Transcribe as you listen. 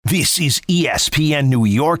This is ESPN New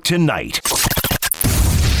York Tonight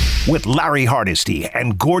with Larry Hardesty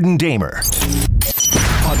and Gordon Damer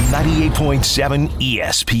on 98.7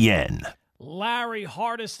 ESPN. Larry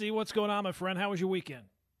Hardesty, what's going on, my friend? How was your weekend?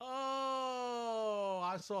 Oh,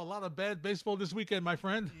 I saw a lot of bad baseball this weekend, my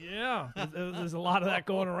friend. Yeah, there's a lot of that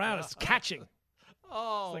going around. It's catching.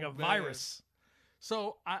 Oh, it's like a man. virus.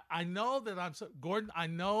 So I know that Gordon, I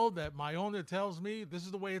know that my owner tells me this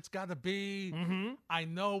is the way it's got to be. Mm-hmm. I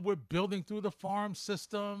know we're building through the farm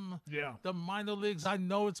system. Yeah. The minor leagues, I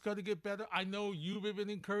know it's going to get better. I know you've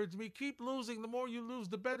even encouraged me. Keep losing. The more you lose,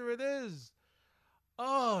 the better it is.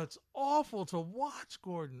 Oh, it's awful to watch,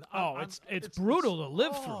 Gordon. It's brutal to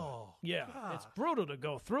live through. Oh, Yeah, God. it's brutal to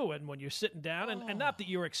go through it when you're sitting down. And not that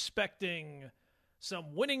you're expecting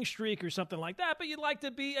some winning streak or something like that, but you'd like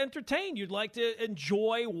to be entertained. You'd like to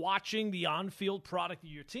enjoy watching the on-field product of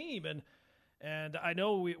your team. And I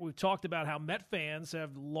know we've talked about how Met fans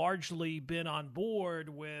have largely been on board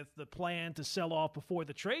with the plan to sell off before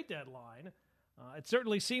the trade deadline. It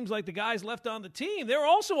certainly seems like the guys left on the team, they're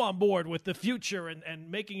also on board with the future and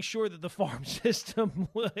making sure that the farm system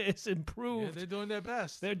is improved. Yeah, they're doing their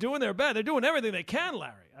best. They're doing their best. They're doing everything they can,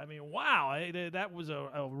 Larry. I mean, wow. That was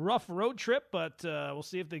a rough road trip, but we'll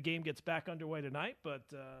see if the game gets back underway tonight.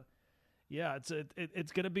 But, yeah,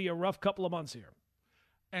 it's going to be a rough couple of months here.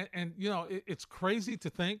 And you know, it's crazy to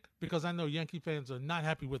think, because I know Yankee fans are not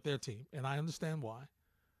happy with their team, and I understand why.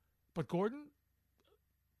 But, Gordon,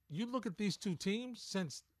 you look at these two teams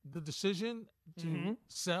since the decision to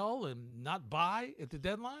sell and not buy at the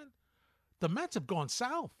deadline, the Mets have gone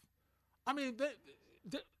south. I mean,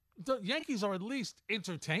 the Yankees are at least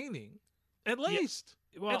entertaining. At least.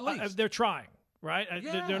 Yeah. Well, at least. They're trying, right?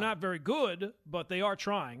 Yeah. They're not very good, but they are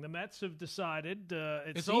trying. The Mets have decided,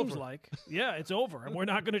 It's seems over. like, it's over, and we're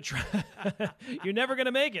not going to try. You're never going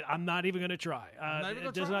to make it. I'm not even going to try.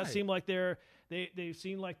 It does not seem like they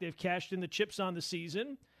seem like they've cashed in the chips on the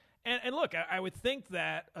season. And look, I would think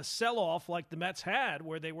that a sell-off like the Mets had,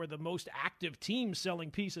 where they were the most active team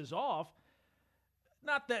selling pieces off,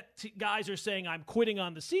 not that guys are saying I'm quitting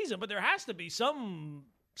on the season, but there has to be some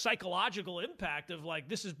psychological impact of, like,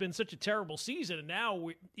 this has been such a terrible season, and now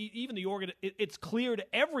even the it's clear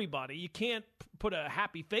to everybody. You can't put a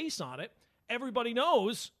happy face on it. Everybody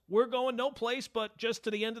knows we're going no place but just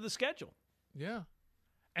to the end of the schedule. Yeah.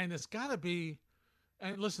 And it's got to be.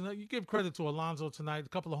 And listen, you give credit to Alonso tonight, a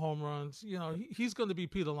couple of home runs. You know, he's going to be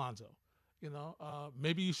Pete Alonso. You know,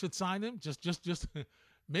 maybe you should sign him. Just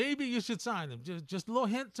maybe you should sign him. Just a little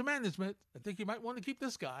hint to management. I think you might want to keep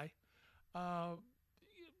this guy.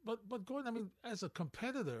 But Gordon, I mean, as a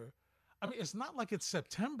competitor, I mean, it's not like it's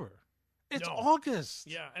September. It's August.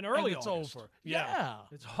 Yeah, and early it's August. over. Yeah.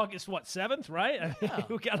 It's August, 7th, right? Yeah.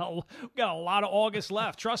 we got a lot of August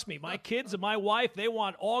left. Trust me, my kids and my wife, they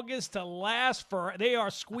want August to last they are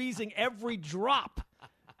squeezing every drop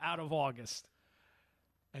out of August.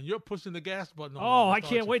 And you're pushing the gas button on Oh, August,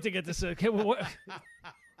 I can't wait to get this. Can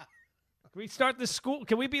we start this school?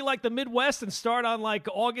 Can we be like the Midwest and start on, like,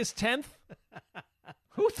 August 10th?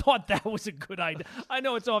 Who thought that was a good idea? I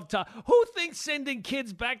know it's off top. Who thinks sending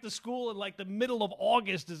kids back to school in, like, the middle of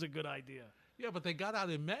August is a good idea? Yeah, but they got out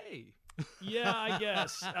in May. Yeah, I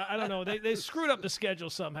guess. I don't know. They screwed up the schedule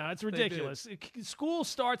somehow. It's ridiculous. School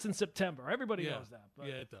starts in September. Everybody knows that. But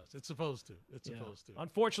yeah, it does. It's supposed to. It's supposed to.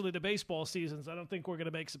 Unfortunately, the baseball seasons, I don't think we're going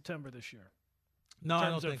to make September this year. No, I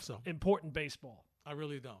don't think so. Important baseball. I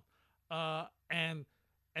really don't. And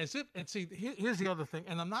see, here's the other thing.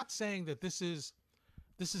 And I'm not saying that this is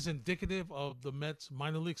indicative of the Mets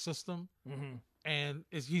minor league system, and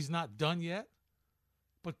he's not done yet.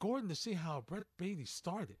 But Gordon, to see how Brett Beatty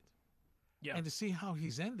started, and to see how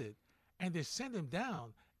he's ended, and they send him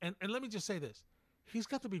down, and let me just say this: he's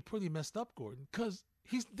got to be pretty messed up, Gordon, because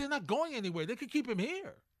they're not going anywhere. They could keep him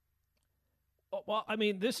here. Well, I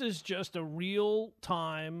mean, this is just a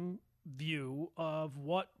real-time view of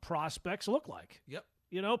what prospects look like. Yep.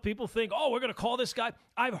 You know, people think, we're going to call this guy.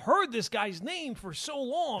 I've heard this guy's name for so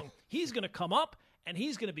long. He's going to come up, and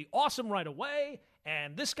he's going to be awesome right away,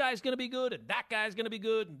 and this guy's going to be good, and that guy's going to be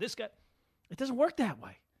good, and this guy. It doesn't work that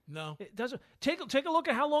way. No. It doesn't. Take a look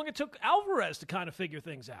at how long it took Alvarez to kind of figure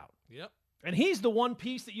things out. Yep. And he's the one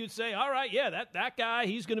piece that you'd say, all right, yeah, that guy,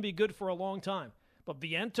 he's going to be good for a long time. But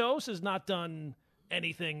Vientos has not done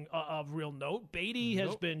anything of real note. Beatty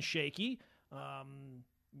has been shaky.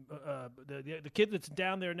 The kid that's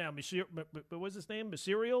down there now, what's his name?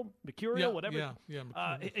 Mercurial, whatever.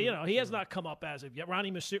 Yeah. He has not come up as of yet.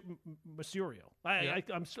 Ronnie Mercurial.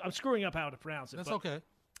 I'm screwing up how to pronounce it. That's okay.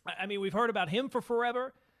 I mean, we've heard about him for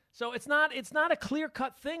forever, so it's not a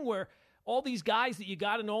clear-cut thing where all these guys that you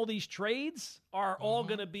got in all these trades are all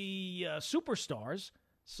going to be superstars.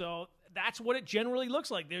 So that's what it generally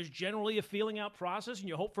looks like. There's generally a feeling out process, and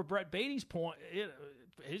you hope for Brett Beatty's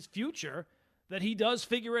his future, that he does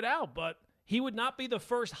figure it out. But he would not be the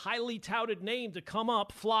first highly touted name to come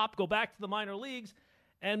up, flop, go back to the minor leagues,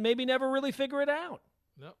 and maybe never really figure it out.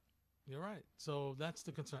 Nope, you're right. So that's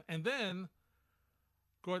the concern. And then,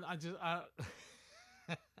 Gordon, I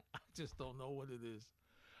just don't know what it is.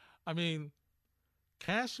 I mean,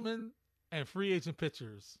 Cashman and free agent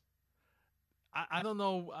pitchers. I don't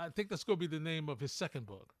know. I think that's going to be the name of his second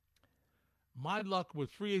book. My Luck with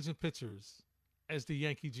Free Agent Pitchers as the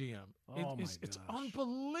Yankee GM. It's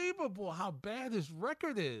unbelievable how bad his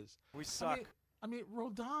record is. We suck. I mean,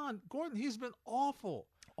 Rodon, Gordon, he's been awful.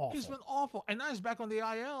 He's been awful. And now he's back on the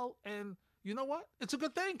IL, and you know what? It's a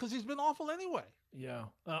good thing because he's been awful anyway. Yeah.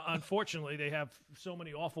 Unfortunately, they have so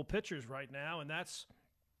many awful pitchers right now, and that's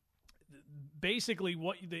basically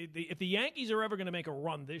what if the Yankees are ever going to make a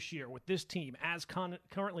run this year with this team as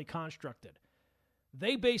currently constructed,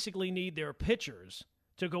 they basically need their pitchers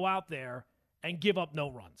to go out there and give up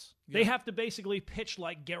no runs. Yeah. They have to basically pitch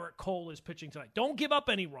like Garrett Cole is pitching tonight. Don't give up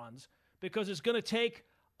any runs because it's going to take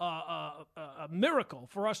a miracle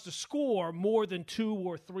for us to score more than 2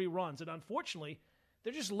 or 3 runs. And unfortunately,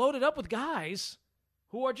 they're just loaded up with guys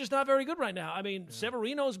who are just not very good right now. I mean,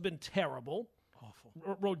 Severino's been terrible.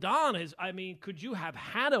 Awful. Rodon is, could you have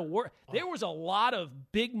had a work? There was a lot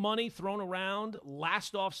of big money thrown around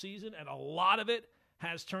last offseason, and a lot of it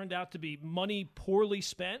has turned out to be money poorly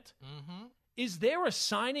spent. Mm-hmm. Is there a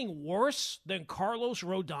signing worse than Carlos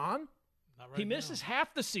Rodon? He misses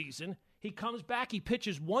half the season. He comes back. He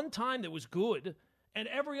pitches one time that was good, and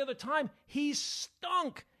every other time he's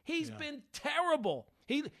stunk. He's been terrible.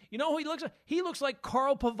 Who he looks like? He looks like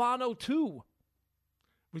Carl Pavano too.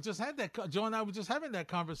 We just had that. Joe and I were just having that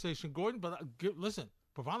conversation, Gordon. But listen,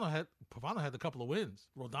 Pavano had a couple of wins.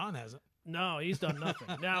 Rodon hasn't. No, he's done nothing.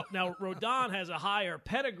 Now Rodon has a higher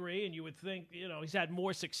pedigree, and you would think he's had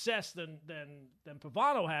more success than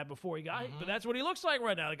Pavano had before he got. But that's what he looks like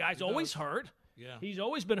right now. The guy's always hurt. Yeah, he's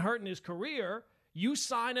always been hurt in his career. You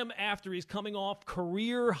sign him after he's coming off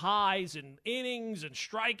career highs in innings and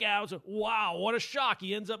strikeouts. Wow, what a shock!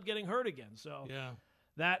 He ends up getting hurt again. So yeah.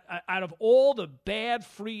 That out of all the bad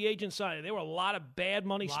free agent signings, there were a lot of bad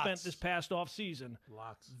money spent this past offseason.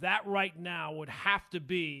 That right now would have to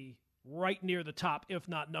be right near the top, if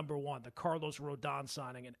not number one, the Carlos Rodon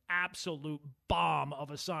signing, an absolute bomb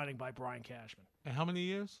of a signing by Brian Cashman. And how many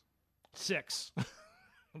years? 6.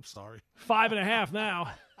 I'm sorry. 5.5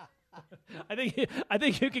 now. I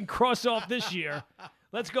think you can cross off this year.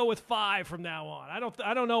 Let's go with 5 from now on.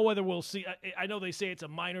 I don't know whether we'll see. I know they say it's a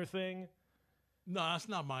minor thing. No, that's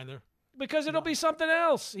not minor. Because it'll be something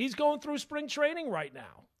else. He's going through spring training right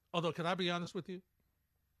now. Although, can I be honest with you?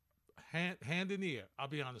 Hand in the air, I'll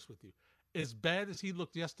be honest with you. As bad as he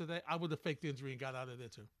looked yesterday, I would have faked the injury and got out of there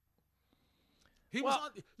too.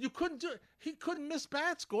 You couldn't do it. He couldn't miss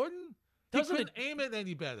bats, Gordon. He couldn't aim it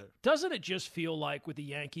any better. Doesn't it just feel like with the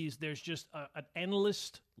Yankees, there's just an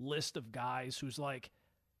endless list of guys who's like,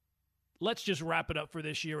 let's just wrap it up for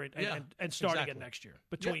this year and start again next year.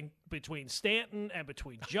 Between Stanton and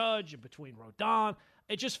between Judge and between Rodon,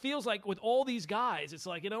 it just feels like with all these guys, it's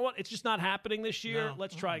like, you know what? It's just not happening this year. No.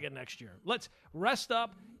 Let's try again next year. Let's rest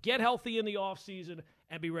up, get healthy in the offseason,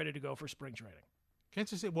 and be ready to go for spring training.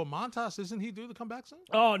 Can't you say, well, Montas, isn't he due to come back soon?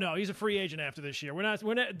 Oh, no, he's a free agent after this year. We're not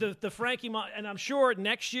the Frankie, and I'm sure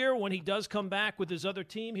next year when he does come back with his other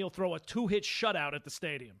team, he'll throw a 2-hit shutout at the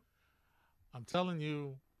stadium. I'm telling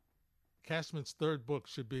you, Cashman's third book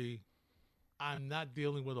should be, I'm not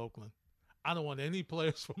dealing with Oakland. I don't want any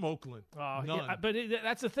players from Oakland. None. Yeah, but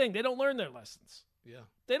that's the thing. They don't learn their lessons. Yeah.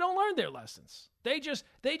 They don't learn their lessons. They just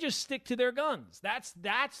stick to their guns.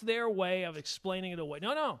 That's their way of explaining it away.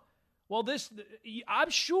 No. Well, I'm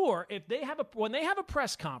sure if when they have a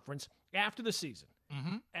press conference after the season,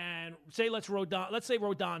 and say let's say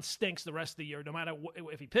Rodon stinks the rest of the year, no matter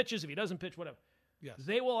if he pitches, if he doesn't pitch, whatever. Yes.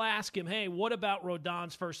 They will ask him, hey, what about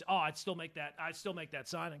Rodon's first? Oh, I'd still make that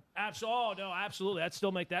signing. Absolutely. I'd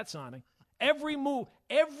still make that signing. Every move,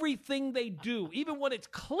 everything they do, even when it's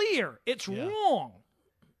clear it's wrong,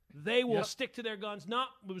 they will stick to their guns. No,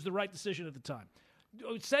 it was the right decision at the time.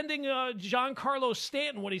 Sending Giancarlo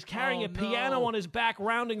Stanton when he's carrying a piano on his back,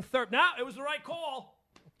 rounding third. No, it was the right call.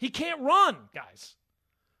 He can't run, guys.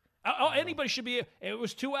 Anybody should be. It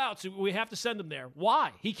was 2 outs. We have to send him there.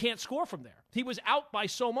 Why? He can't score from there. He was out by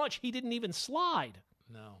so much he didn't even slide.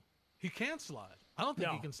 No, he can't slide. I don't think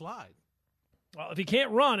he can slide. Well, if he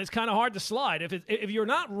can't run, it's kind of hard to slide. If you're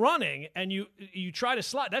not running and you try to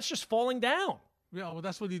slide, that's just falling down. Yeah, well,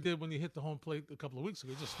 that's what he did when he hit the home plate a couple of weeks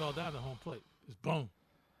ago. He just fell down the home plate. Just boom.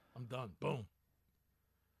 I'm done. Boom.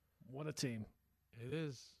 What a team. It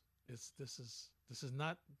is. This is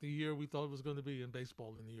not the year we thought it was going to be in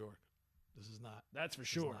baseball in New York. This is not. That's for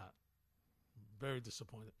sure. Very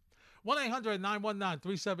disappointed.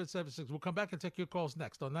 1-800-919-3776. We'll come back and take your calls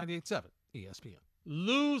next on 98.7 ESPN.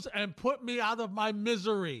 Lose and put me out of my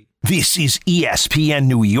misery. This is ESPN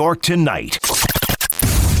New York Tonight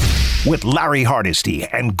with Larry Hardesty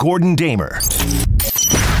and Gordon Damer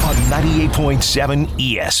on 98.7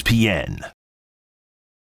 ESPN.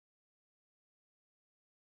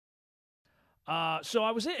 So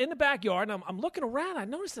I was in the backyard, and I'm looking around. I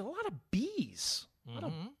noticed a lot of bees. A lot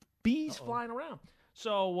of bees flying around.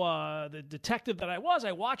 So the detective that I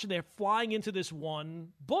watched, and they're flying into this one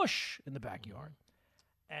bush in the backyard.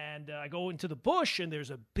 And I go into the bush, and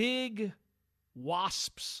there's a big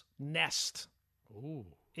wasp's nest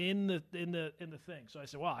in the thing. So I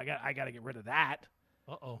said, well, I got to get rid of that.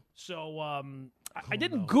 So I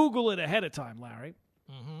didn't Google it ahead of time, Larry.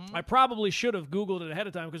 I probably should have Googled it ahead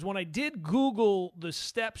of time, because when I did Google the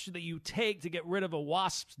steps that you take to get rid of a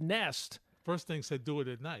wasp's nest, first thing said do it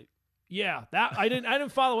at night. Yeah, that I didn't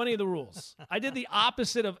follow any of the rules. I did the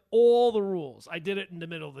opposite of all the rules. I did it in the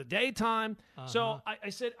middle of the daytime. So I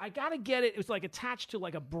said, I got to get it. It was like attached to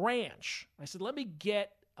like a branch. I said, let me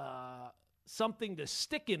get something to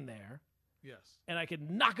stick in there. Yes. And I could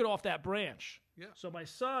knock it off that branch. Yeah. So my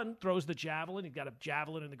son throws the javelin. He's got a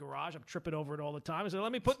javelin in the garage. I'm tripping over it all the time. I said,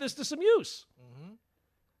 let me put this to some use.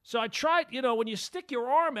 So I tried, when you stick your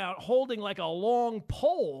arm out holding like a long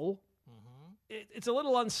pole, it's a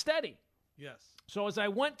little unsteady. Yes. So as I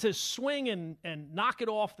went to swing and knock it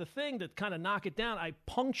off the thing to kind of knock it down, I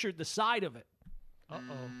punctured the side of it.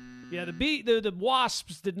 Yeah, the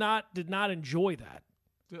wasps did not enjoy that.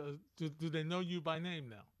 Do they know you by name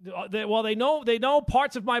now? They know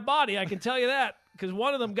parts of my body. I can tell you that, because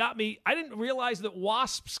one of them got me. I didn't realize that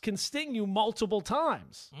wasps can sting you multiple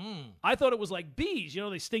times. I thought it was like bees.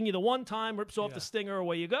 They sting you the one time, rips off the stinger,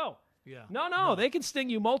 away you go. Yeah. No, they can sting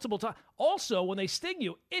you multiple times. Also, when they sting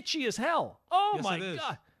you, itchy as hell. Oh, yes, my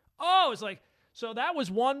God. Oh, it's like, so that was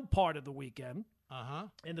one part of the weekend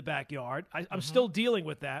in the backyard. I'm still dealing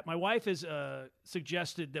with that. My wife has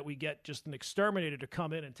suggested that we get just an exterminator to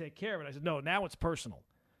come in and take care of it. I said, no, now it's personal.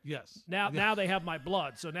 Yes. Now they have my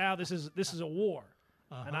blood. So now this is a war.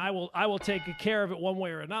 And I will take care of it one way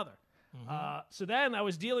or another. So then I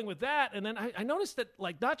was dealing with that, and then I noticed that,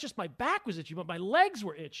 like, not just my back was itchy, but my legs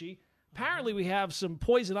were itchy. Apparently, we have some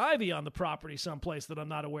poison ivy on the property someplace that I'm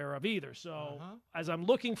not aware of either. So as I'm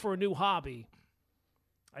looking for a new hobby,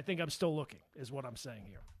 I think I'm still looking, is what I'm saying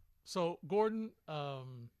here. So, Gordon,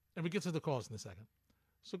 and we get to the calls in a second.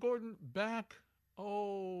 So, Gordon, back,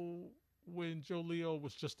 when Joe Leo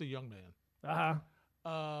was just a young man,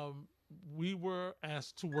 we were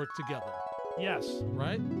asked to work together. Yes.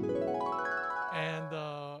 Right? And,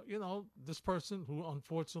 this person, who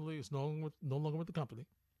unfortunately is no longer with the company,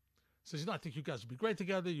 says, I think you guys would be great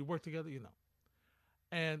together. You work together,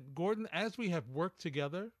 And, Gordon, as we have worked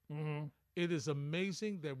together, it is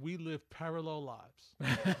amazing that we live parallel lives.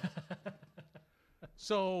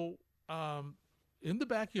 So, in the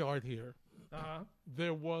backyard here,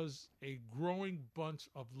 there was a growing bunch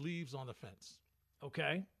of leaves on the fence.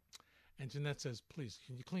 Okay. And Jeanette says, please,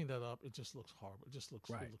 can you clean that up? It just looks horrible. It just looks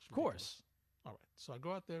right. It looks of course. All right. So I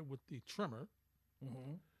go out there with the trimmer,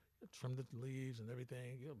 trim the leaves and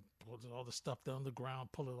everything, pull all the stuff down the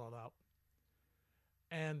ground, pull it all out.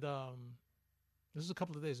 And this is a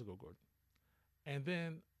couple of days ago, Gordon. And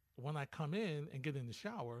then when I come in and get in the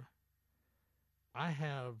shower, I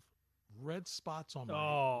have red spots on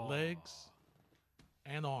my legs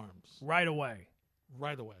and arms. Right away.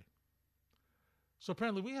 So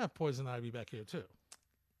apparently we have poison ivy back here too.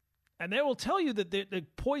 And they will tell you that the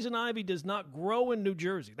poison ivy does not grow in New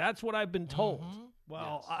Jersey. That's what I've been told.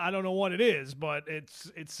 Well, yes. I don't know what it is, but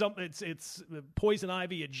it's poison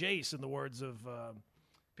ivy adjacent, in the words of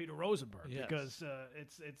Peter Rosenberg, because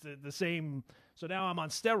it's the same. So now I'm on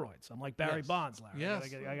steroids. I'm like Barry Bonds, Larry. Yes. I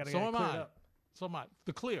gotta so get am cleared I. up. So am I.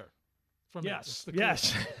 The clear. From yes. The clear.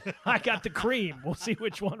 Yes. I got the cream. We'll see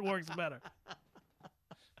which one works better.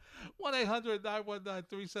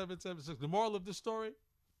 1-800-919-3776. The moral of this story,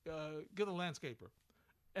 get a landscaper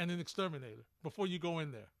and an exterminator before you go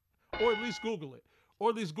in there. Or at least Google it. Or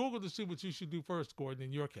at least Google to see what you should do first, Gordon,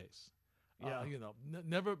 in your case. Yeah.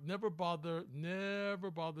 Never bother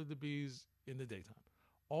the bees in the daytime.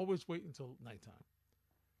 Always wait until nighttime.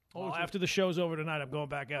 Well, after the show's over tonight, I'm going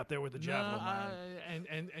back out there with the javelin.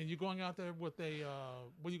 And you're going out there with a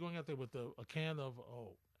what are you going out there with, a can of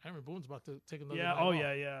Aaron Boone's about to take another Yeah. night Oh, off.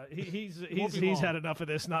 yeah. He's long. had enough of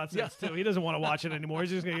this nonsense too. He doesn't want to watch it anymore. He's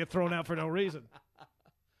just going to get thrown out for no reason.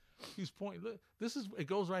 He's pointing. Look, it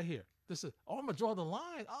goes right here. This is. Oh, I'm gonna draw the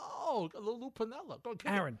line. Oh, a little Pinella. Go,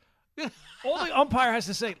 Aaron. All the umpire has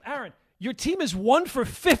to say, Aaron, your team is 1 for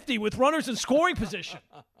 50 with runners in scoring position.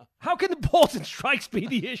 How can the balls and strikes be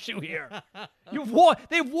the issue here?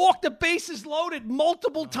 They've walked the bases loaded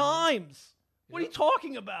multiple times. What are you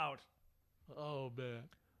talking about? Oh man,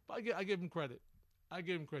 I give him credit.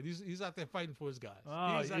 He's out there fighting for his guys.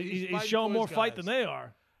 Oh, he's showing more fight than they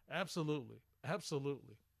are. Absolutely.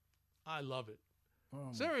 I love it.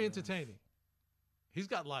 It's very entertaining. He's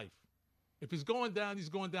got life. If he's going down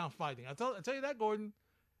fighting. I tell you that, Gordon.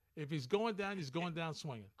 If he's going down, he's going down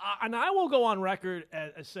swinging. And I will go on record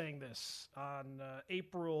as saying this on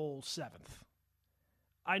April 7th.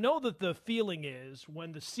 I know that the feeling is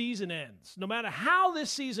when the season ends, no matter how this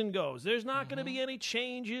season goes, there's not going to be any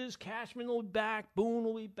changes. Cashman will be back. Boone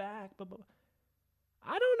will be back. Blah, blah, blah.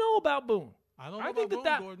 I don't know about Boone. I don't know about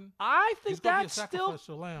Boone, Gordon. I think He's gonna that's be a still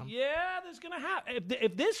sacrificial lamb. Yeah, there's going to happen.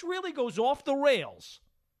 If this really goes off the rails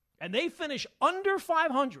and they finish under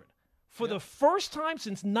 500 for the first time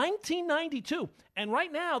since 1992, and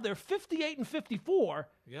right now they're 58-54,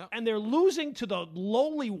 and they're losing to the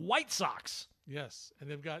lowly White Sox. Yes,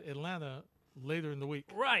 and they've got Atlanta later in the week.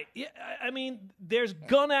 Right. Yeah, I mean, there's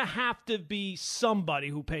going to have to be somebody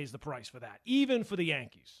who pays the price for that, even for the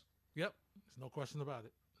Yankees. Yep, there's no question about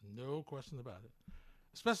it. No question about it.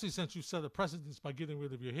 Especially since you set a precedence by getting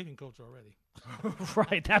rid of your hitting coach already.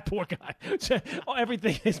 Right, that poor guy.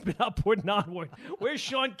 Everything has been upward and onward. Where's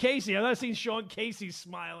Sean Casey? I've not seen Sean Casey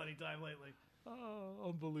smile anytime lately. Oh,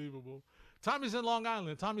 unbelievable. Tommy's in Long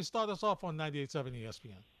Island. Tommy, start us off on 98.7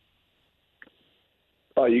 ESPN.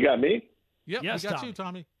 Oh, you got me? Yep, yes, we got Tommy. you,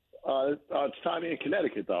 Tommy. It's Tommy in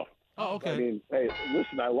Connecticut, though. Oh, okay. I mean, hey,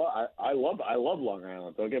 listen, I love Long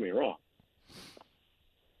Island. Don't get me wrong.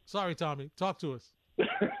 Sorry, Tommy. Talk to us.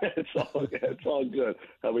 It's all good.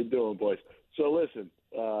 How we doing, boys? So listen,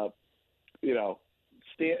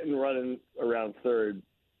 Stanton running around third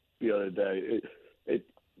the other day.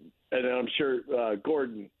 And I'm sure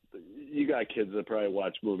Gordon, you got kids that probably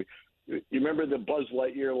watch movies. You remember the Buzz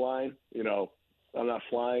Lightyear line? I'm not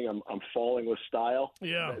flying. I'm falling with style.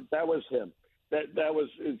 Yeah, that was him. That was.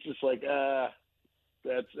 It's just like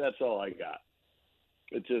that's all I got.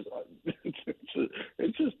 It's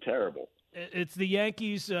just terrible. It's the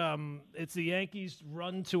Yankees. It's the Yankees'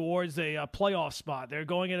 run towards a playoff spot. They're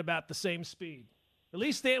going at about the same speed. At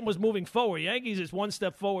least Stanton was moving forward. Yankees is one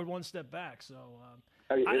step forward, one step back. So,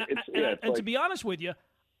 to be honest with you,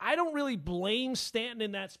 I don't really blame Stanton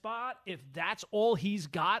in that spot if that's all he's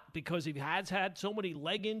got because he has had so many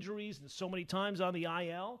leg injuries and so many times on the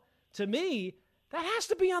IL. To me, that has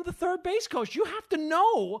to be on the third base coach. You have to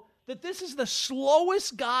know that this is the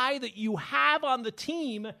slowest guy that you have on the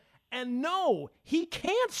team, and no, he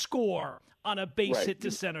can't score on a base hit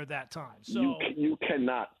to center that time. So you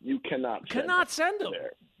cannot send him.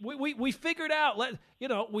 We figured out.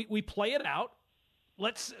 We play it out.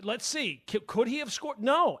 Let's see. Could he have scored?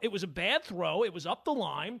 No, it was a bad throw. It was up the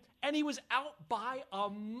line, and he was out by a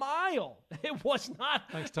mile. It was not.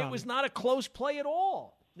 Thanks, it was not a close play at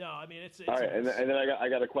all. No, I mean it's all right. And then I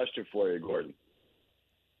got a question for you, Gordon.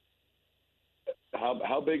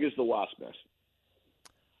 How big is the wasp nest?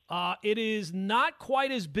 It is not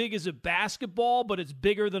quite as big as a basketball, but it's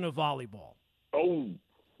bigger than a volleyball. Oh.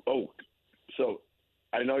 So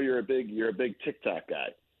I know you're a big TikTok guy.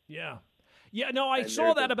 Yeah. No, I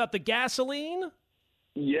saw that about the gasoline.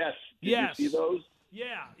 Yes. Did you see those?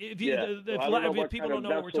 Yeah. If people don't know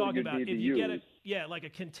what we're talking about, if you get like a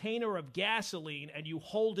container of gasoline and you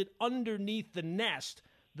hold it underneath the nest,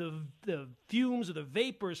 the fumes or the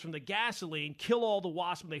vapors from the gasoline kill all the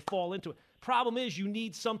wasps when they fall into it. Problem is, you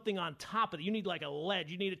need something on top of it. You need like a ledge.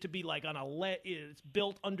 You need it to be like on a ledge. It's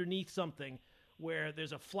built underneath something where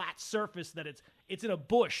there's a flat surface that it's in a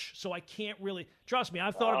bush. So I can't really trust me.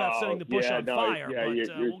 I've thought about setting the bush on fire, but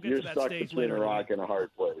we'll get to that stage later. You're stuck between a rock and a hard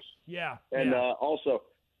place. Yeah, and also,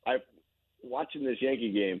 watching this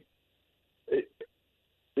Yankee game.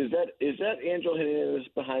 Is that Angel Hernandez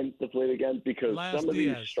behind the plate again? Because some of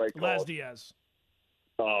these strike calls. Laz Diaz.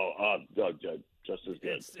 Just as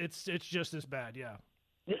good. It's just as bad. Yeah.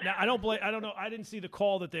 Now I don't know. I didn't see the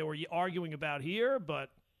call that they were arguing about here, but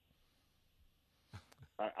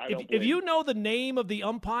if you know the name of the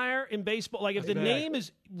umpire in baseball, like if the name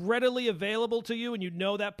is readily available to you and you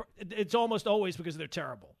know that, it's almost always because they're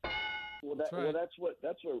terrible. Well, that's what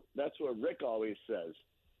Rick always says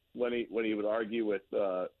when he would argue with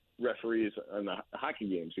referees in the hockey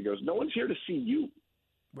games. He goes, "No one's here to see you."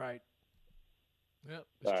 Right. Yep.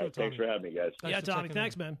 All right. Thanks for having me, guys. Yeah, Tommy.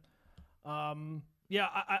 Thanks, man. Yeah,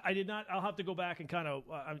 I did not. I'll have to go back and kind of,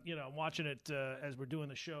 I'm watching it as we're doing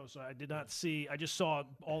the show, so I did not see. I just saw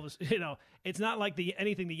all this. It's not like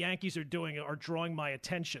anything the Yankees are doing are drawing my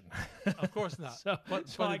attention. Of course not.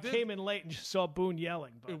 so I came in late and just saw Boone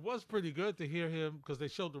yelling. But. It was pretty good to hear him because they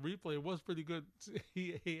showed the replay. It was pretty good.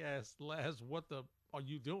 He asked Laz, "What the are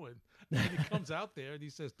you doing?" And he comes out there and he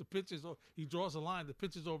says, "The pitch is." He draws a line. The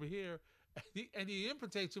pitch is over here, and he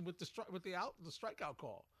implicates him with the strikeout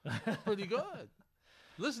call. Pretty good.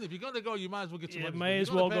 Listen, if you're going to go, you might as well get your money. You may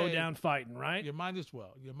as well go down fighting, right? You might as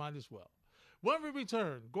well. When we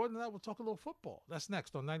return, Gordon and I will talk a little football. That's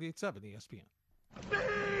next on 98.7 ESPN.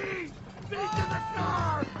 Bees! Bees in the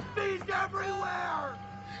stars! Bees everywhere!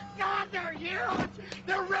 God, they're huge!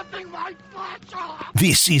 They're ripping my flesh off!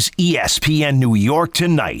 This is ESPN New York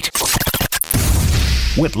Tonight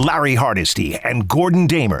with Larry Hardesty and Gordon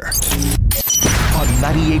Damer on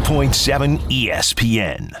 98.7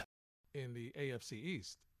 ESPN. In the AFC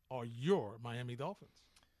East are your Miami Dolphins.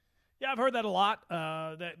 Yeah, I've heard that a lot.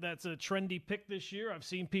 That's a trendy pick this year. I've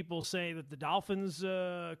seen people say that the Dolphins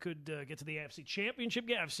could get to the AFC Championship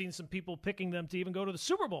game. I've seen some people picking them to even go to the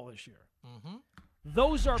Super Bowl this year. Mm-hmm.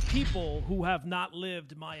 Those are people who have not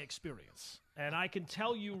lived my experience. And I can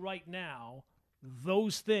tell you right now,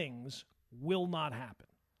 those things will not happen.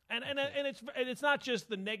 And it's not just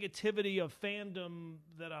the negativity of fandom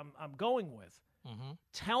that I'm going with. Mm-hmm.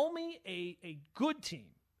 Tell me a good team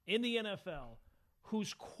in the NFL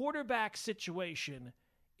whose quarterback situation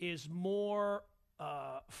is more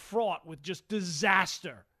fraught with just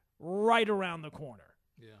disaster right around the corner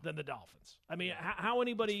than the Dolphins. I mean, how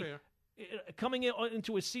anybody coming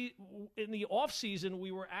into in the offseason,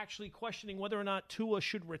 we were actually questioning whether or not Tua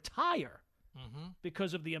should retire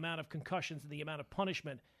because of the amount of concussions and the amount of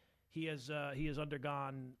punishment he has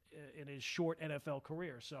undergone in his short NFL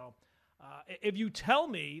career. So. If you tell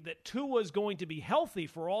me that Tua is going to be healthy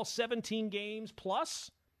for all 17 games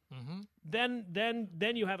plus, then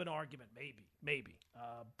you have an argument, maybe.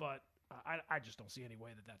 But I just don't see any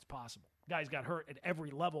way that that's possible. Guys got hurt at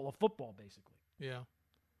every level of football, basically. Yeah.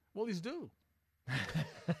 Well, he's due.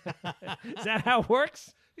 Is that how it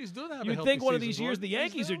works? He's due to have You'd a healthy think one of season, these years the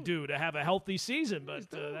Yankees are due to have a healthy season, but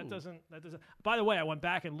that doesn't. By the way, I went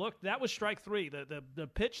back and looked. That was strike three. The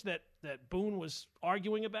pitch that Boone was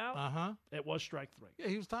arguing about. It was strike three. Yeah,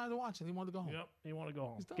 he was tired of watching. He wanted to go home. Yep, he wanted to go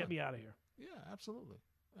home. Get me out of here. Yeah, absolutely.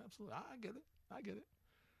 I get it.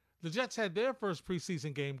 The Jets had their first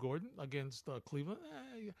preseason game, Gordon, against Cleveland.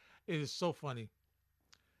 It is so funny.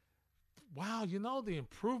 Wow, the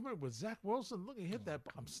improvement with Zach Wilson. Look, he hit that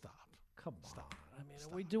bomb. Stop. Come on. Stop. I mean,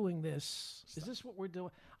 are we doing this? Stop. Is this what we're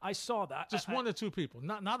doing? I saw that. Just one or two people,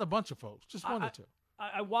 not a bunch of folks. Just one or two.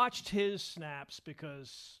 I watched his snaps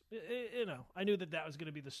because, I knew that was going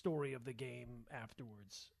to be the story of the game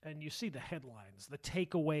afterwards. And you see the headlines, the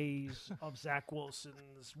takeaways of Zach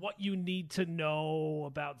Wilson's, what you need to know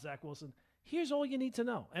about Zach Wilson. Here's all you need to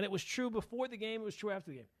know. And it was true before the game. It was true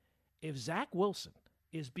after the game. If Zach Wilson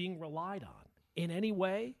is being relied on in any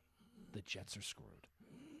way, the Jets are screwed.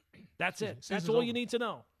 That's it. That's all you need to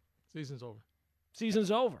know. Season's over. Season's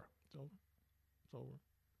over. It's over.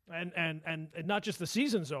 And not just the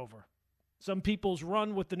season's over. Some people's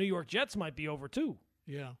run with the New York Jets might be over too.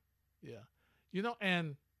 Yeah.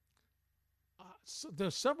 And so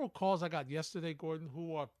there's several calls I got yesterday, Gordon,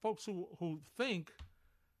 who are folks who think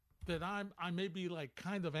that I may be like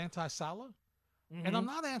kind of anti-Salah. Mm-hmm. And I'm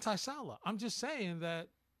not anti-Salah. I'm just saying that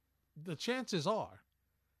the chances are,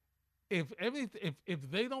 if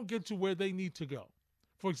they don't get to where they need to go,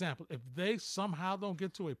 for example, if they somehow don't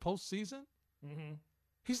get to a postseason,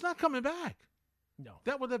 he's not coming back. No.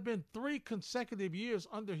 That would have been 3 consecutive years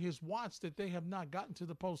under his watch that they have not gotten to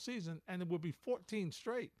the postseason, and it would be 14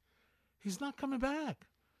 straight. He's not coming back.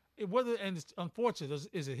 And it's unfortunate.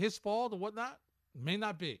 Is it his fault or whatnot? May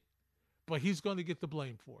not be. But he's going to get the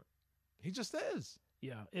blame for it. He just is.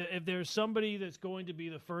 Yeah. If there's somebody that's going to be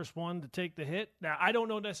the first one to take the hit. Now, I don't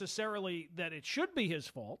know necessarily that it should be his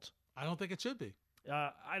fault. I don't think it should be.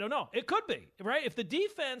 I don't know. It could be, right? If the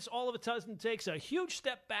defense all of a sudden takes a huge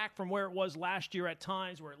step back from where it was last year at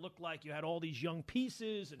times, where it looked like you had all these young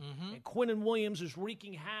pieces and Quinnen Williams is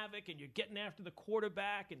wreaking havoc and you're getting after the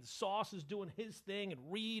quarterback and Sauce is doing his thing and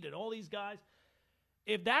Reed and all these guys.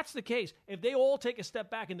 If that's the case, if they all take a step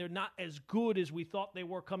back and they're not as good as we thought they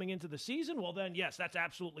were coming into the season, well then, yes, that's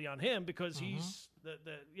absolutely on him because he's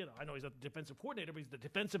I know he's not the defensive coordinator, but he's the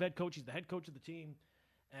defensive head coach. He's the head coach of the team.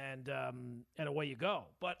 And away you go.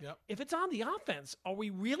 But if it's on the offense, are we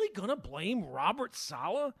really going to blame Robert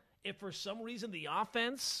Saleh if for some reason the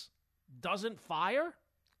offense doesn't fire?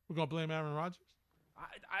 We're going to blame Aaron Rodgers?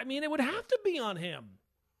 I mean, it would have to be on him.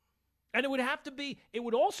 And it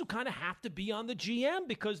would also kind of have to be on the GM,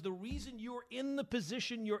 because the reason you're in the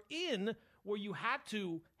position you're in, where you had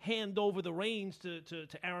to hand over the reins to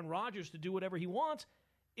Aaron Rodgers to do whatever he wants,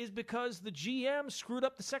 is because the GM screwed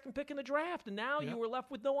up the second pick in the draft, and now you were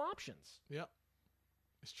left with no options. Yep,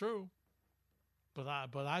 it's true. But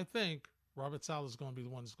I think Robert Saleh is going to be the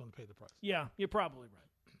one that's going to pay the price. Yeah, you're probably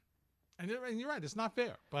right. And you're right. It's not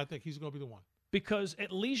fair, but I think he's going to be the one. Because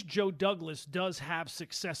at least Joe Douglas does have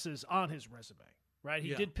successes on his resume, right?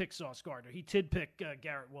 He did pick Sauce Gardner. He did pick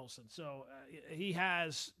Garrett Wilson. So he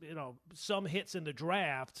has, some hits in the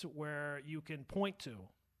draft where you can point to.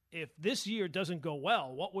 If this year doesn't go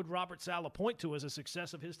well, what would Robert Saleh point to as a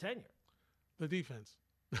success of his tenure? The defense.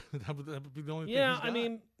 that would be the only thing. Yeah, I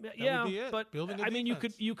mean, but I mean,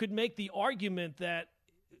 defense. you could make the argument that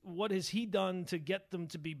what has he done to get them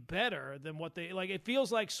to be better than what they like? It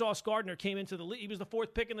feels like Sauce Gardner came into the league. He was the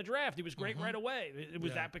fourth pick in the draft. He was great right away.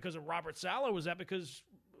 Was that because of Robert Saleh? Was that because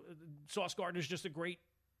Sauce Gardner's just a great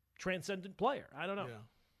transcendent player? I don't know.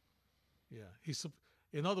 Yeah.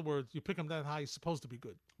 In other words, you pick him that high, he's supposed to be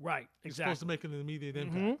good. Right, exactly. He's supposed to make an immediate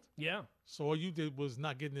impact. Yeah. So all you did was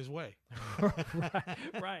not get in his way.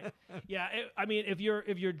 right. Yeah. I mean, if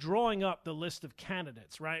you're drawing up the list of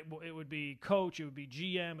candidates, right? It would be coach, it would be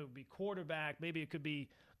GM, it would be quarterback. Maybe it could be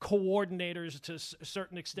coordinators to a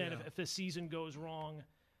certain extent if the season goes wrong.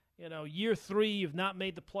 Year 3, you've not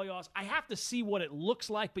made the playoffs. I have to see what it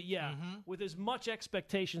looks like, but with as much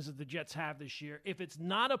expectations as the Jets have this year, if it's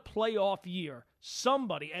not a playoff year,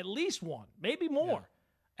 somebody, at least one, maybe more,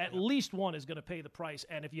 at least one is going to pay the price.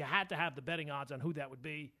 And if you had to have the betting odds on who that would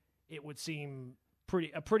be, it would seem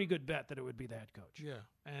a pretty good bet that it would be the head coach. Yeah,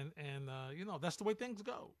 and that's the way things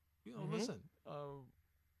go. Listen,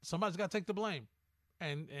 somebody's got to take the blame,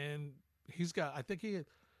 and he's got. I think he had.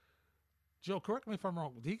 Joe, correct me if I'm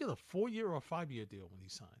wrong. Did he get a 4-year or a 5-year deal when he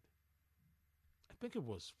signed? I think it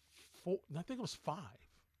was 4. I think it was 5.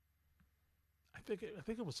 I think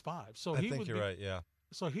it was 5. So I think you're right. Yeah.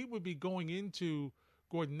 So he would be going into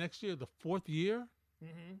Gordon next year, the 4th year.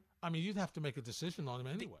 I mean, you'd have to make a decision on him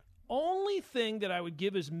anyway. The only thing that I would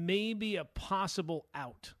give as maybe a possible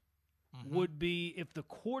out would be if the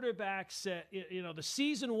quarterback said, the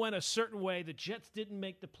season went a certain way, the Jets didn't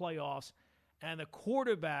make the playoffs, and the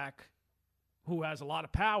quarterback, who has a lot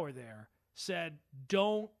of power there, said,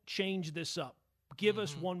 don't change this up. Give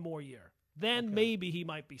us one more year. Then maybe he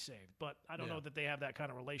might be saved. But I don't know that they have that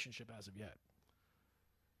kind of relationship as of yet.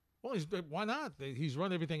 Well, why not? He's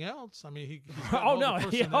run everything else. I mean, he's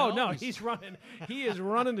he's running. He is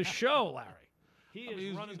running the show, Larry.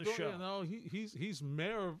 He's running the show. He's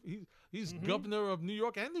mayor of. He's governor of New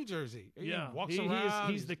York and New Jersey. Yeah, he walks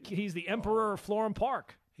around. He's the emperor of Florham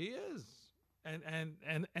Park. He is.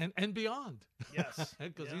 And beyond. Yes.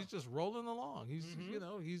 Because he's just rolling along. He's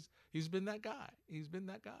he's been that guy. He's been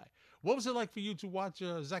that guy. What was it like for you to watch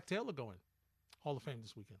Zach Taylor go in Hall of Fame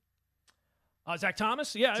this weekend? Zach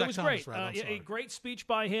Thomas? Yeah, Zach it was Thomas, great. right, A great speech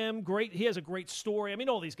by him. Great. He has a great story. I mean,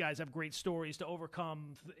 all these guys have great stories to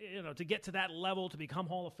overcome, to get to that level, to become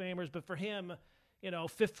Hall of Famers. But for him,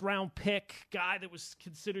 5th round pick, guy that was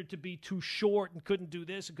considered to be too short and couldn't do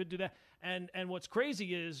this and couldn't do that. And what's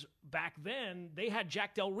crazy is back then they had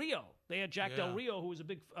Jack Del Rio. They had Jack Del Rio, who was a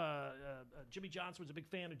big Jimmy Johnson was a big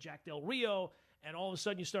fan of Jack Del Rio. And all of a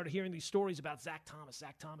sudden you started hearing these stories about Zach Thomas,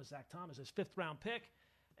 his 5th round pick.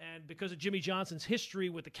 And because of Jimmy Johnson's history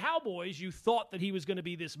with the Cowboys, you thought that he was going to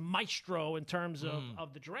be this maestro in terms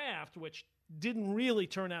of the draft, which didn't really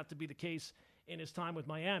turn out to be the case in his time with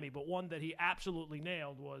Miami. But one that he absolutely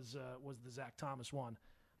nailed was the Zach Thomas one.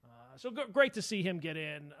 So great to see him get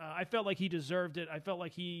in. I felt like he deserved it. I felt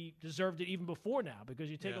like he deserved it even before now, because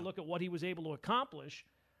you take a look at what he was able to accomplish.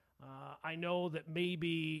 I know that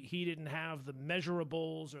maybe he didn't have the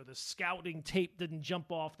measurables or the scouting tape didn't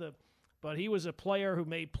jump off but he was a player who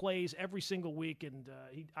made plays every single week, and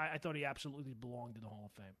I thought he absolutely belonged in the Hall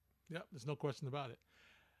of Fame. Yep, there's no question about it.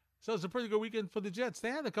 So it's a pretty good weekend for the Jets.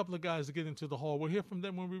 They had a couple of guys to get into the Hall. We'll hear from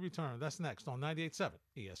them when we return. That's next on 98.7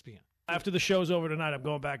 ESPN. After the show's over tonight, I'm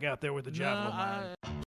going back out there with the javelin line.